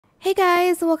Hey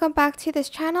guys, welcome back to this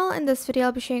channel. In this video,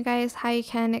 I'll be showing you guys how you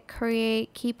can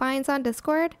create keybinds on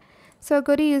Discord. So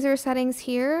go to user settings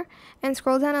here and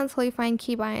scroll down until you find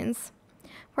keybinds.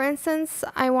 For instance,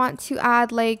 I want to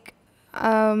add like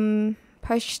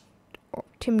push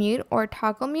to mute or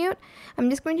toggle mute.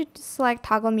 I'm just going to select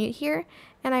toggle mute here,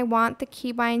 and I want the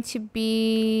keybind to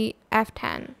be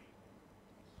F10.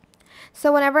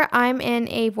 So whenever I'm in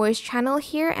a voice channel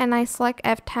here and I select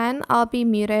F10, I'll be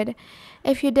muted.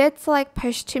 If you did select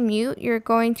push to mute, you're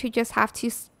going to just have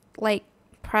to like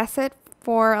press it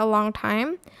for a long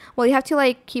time. Well, you have to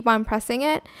like keep on pressing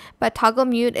it, but toggle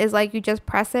mute is like you just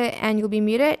press it and you'll be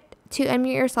muted. To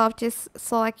unmute yourself, just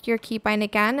select your keybind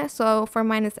again. So for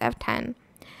mine is F10.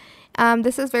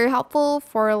 This is very helpful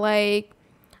for like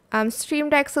stream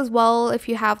decks as well if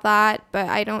you have that, but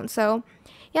I don't. So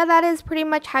yeah, that is pretty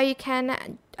much how you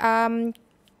can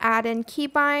add in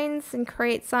keybinds and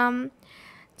create some.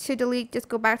 To delete, just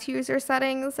go back to user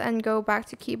settings and go back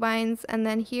to keybinds, and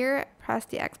then here press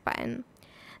the X button.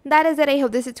 That is it. I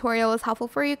hope this tutorial was helpful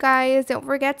for you guys. Don't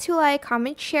forget to like,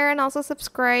 comment, share, and also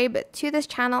subscribe to this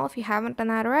channel if you haven't done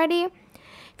that already.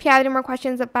 If you have any more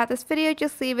questions about this video,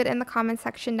 just leave it in the comment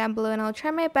section down below and I'll try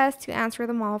my best to answer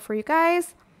them all for you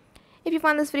guys. If you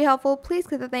found this video helpful, please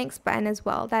click the thanks button as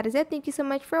well. That is it. Thank you so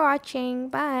much for watching.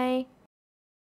 Bye.